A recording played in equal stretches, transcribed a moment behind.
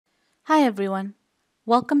Hi everyone,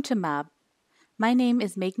 welcome to MAB. My name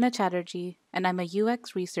is Meghna Chatterjee and I'm a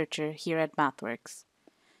UX researcher here at MathWorks.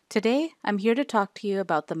 Today, I'm here to talk to you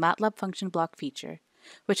about the MATLAB function block feature,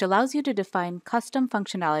 which allows you to define custom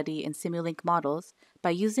functionality in Simulink models by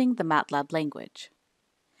using the MATLAB language.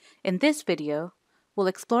 In this video, we'll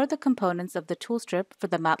explore the components of the toolstrip for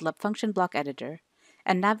the MATLAB function block editor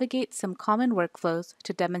and navigate some common workflows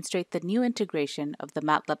to demonstrate the new integration of the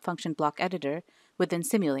MATLAB function block editor within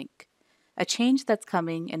Simulink, a change that's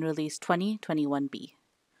coming in release 2021b.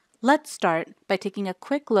 Let's start by taking a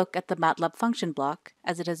quick look at the MATLAB function block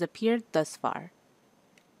as it has appeared thus far.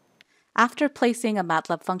 After placing a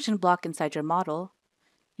MATLAB function block inside your model,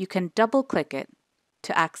 you can double-click it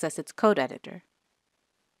to access its code editor.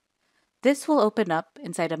 This will open up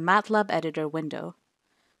inside a MATLAB editor window,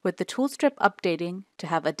 with the toolstrip updating to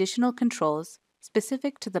have additional controls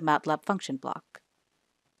specific to the MATLAB function block.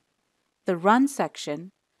 The Run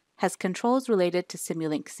section has controls related to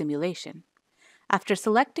Simulink simulation. After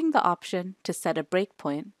selecting the option to set a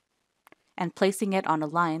breakpoint and placing it on a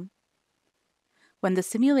line, when the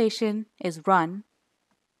simulation is run,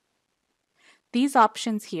 these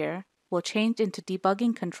options here will change into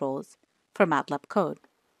debugging controls for MATLAB code.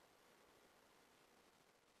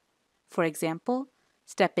 For example,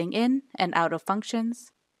 stepping in and out of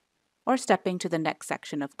functions, or stepping to the next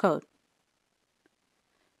section of code.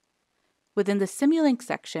 Within the Simulink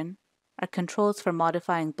section are controls for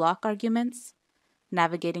modifying block arguments,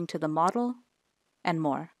 navigating to the model, and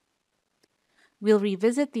more. We'll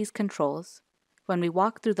revisit these controls when we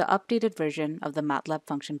walk through the updated version of the MATLAB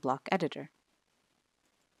function block editor.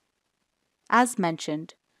 As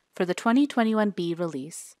mentioned, for the 2021b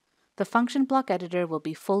release, the function block editor will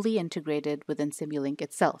be fully integrated within Simulink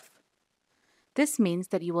itself. This means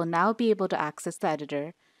that you will now be able to access the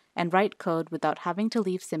editor and write code without having to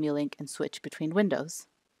leave Simulink and switch between windows.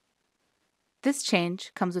 This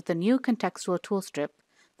change comes with a new contextual toolstrip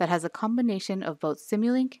that has a combination of both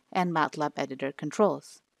Simulink and MATLAB editor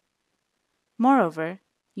controls. Moreover,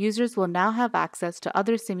 users will now have access to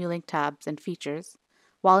other Simulink tabs and features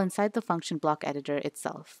while inside the function block editor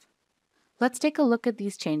itself. Let's take a look at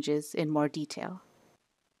these changes in more detail.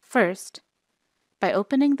 First, by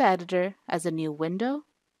opening the editor as a new window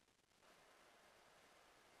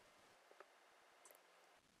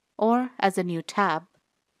or as a new tab,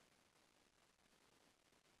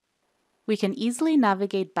 we can easily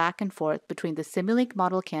navigate back and forth between the Simulink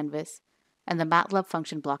model canvas and the MATLAB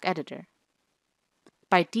function block editor.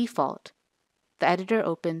 By default, the editor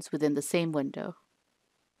opens within the same window.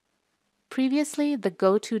 Previously, the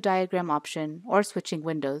Go To diagram option or switching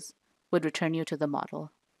windows would return you to the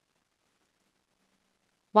model.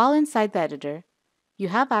 While inside the editor, you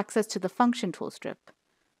have access to the function toolstrip,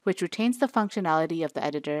 which retains the functionality of the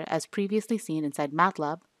editor as previously seen inside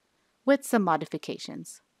MATLAB, with some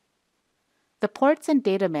modifications. The Ports and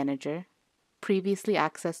Data Manager, previously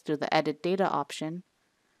accessed through the Edit Data option,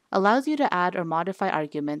 allows you to add or modify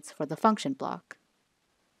arguments for the function block.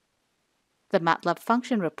 The MATLAB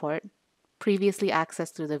Function Report, previously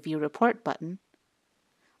accessed through the View Report button,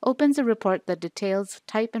 opens a report that details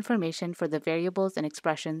type information for the variables and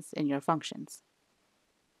expressions in your functions.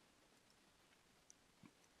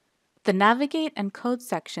 The Navigate and Code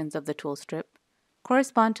sections of the toolstrip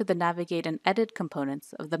correspond to the Navigate and Edit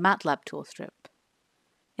components of the MATLAB toolstrip.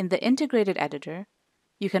 In the integrated editor,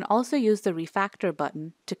 you can also use the Refactor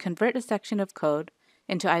button to convert a section of code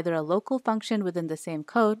into either a local function within the same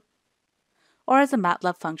code or as a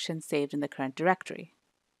MATLAB function saved in the current directory.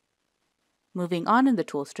 Moving on in the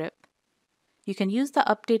toolstrip, you can use the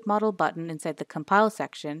Update Model button inside the Compile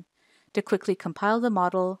section to quickly compile the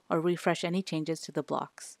model or refresh any changes to the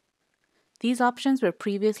blocks. These options were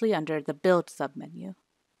previously under the Build submenu.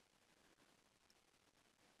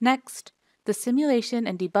 Next, the simulation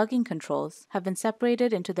and debugging controls have been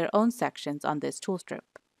separated into their own sections on this toolstrip.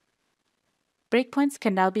 Breakpoints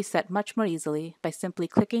can now be set much more easily by simply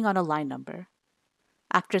clicking on a line number.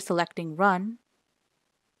 After selecting Run,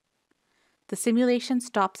 the simulation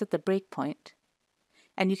stops at the breakpoint,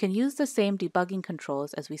 and you can use the same debugging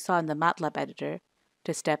controls as we saw in the MATLAB editor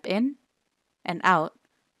to step in and out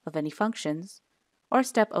of any functions, or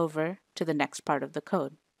step over to the next part of the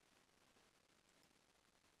code.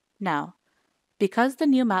 Now, because the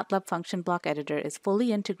new MATLAB function block editor is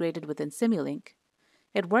fully integrated within Simulink,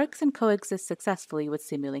 it works and coexists successfully with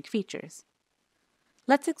Simulink features.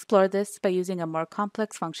 Let's explore this by using a more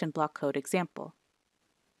complex function block code example.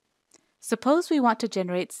 Suppose we want to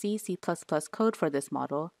generate C++ code for this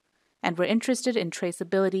model, and we're interested in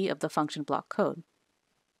traceability of the function block code.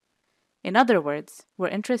 In other words, we're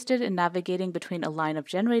interested in navigating between a line of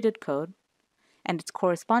generated code and its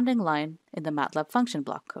corresponding line in the MATLAB function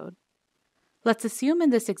block code. Let's assume in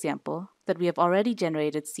this example that we have already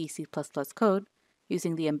generated C++ code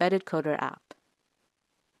using the Embedded Coder app.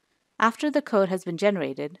 After the code has been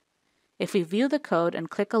generated, if we view the code and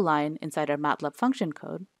click a line inside our MATLAB function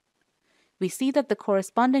code, we see that the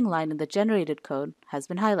corresponding line in the generated code has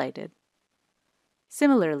been highlighted.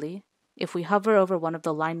 Similarly, if we hover over one of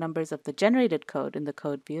the line numbers of the generated code in the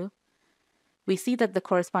code view, we see that the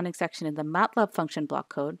corresponding section in the MATLAB function block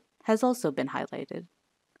code has also been highlighted.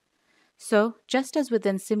 So, just as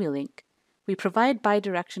within Simulink, we provide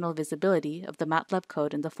bidirectional visibility of the MATLAB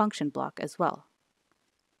code in the function block as well.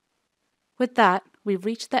 With that, we've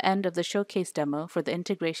reached the end of the showcase demo for the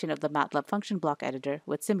integration of the MATLAB function block editor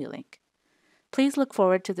with Simulink. Please look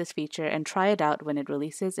forward to this feature and try it out when it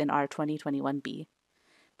releases in R 2021b.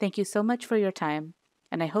 Thank you so much for your time,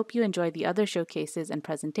 and I hope you enjoy the other showcases and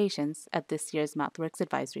presentations at this year's MathWorks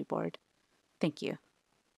Advisory Board. Thank you.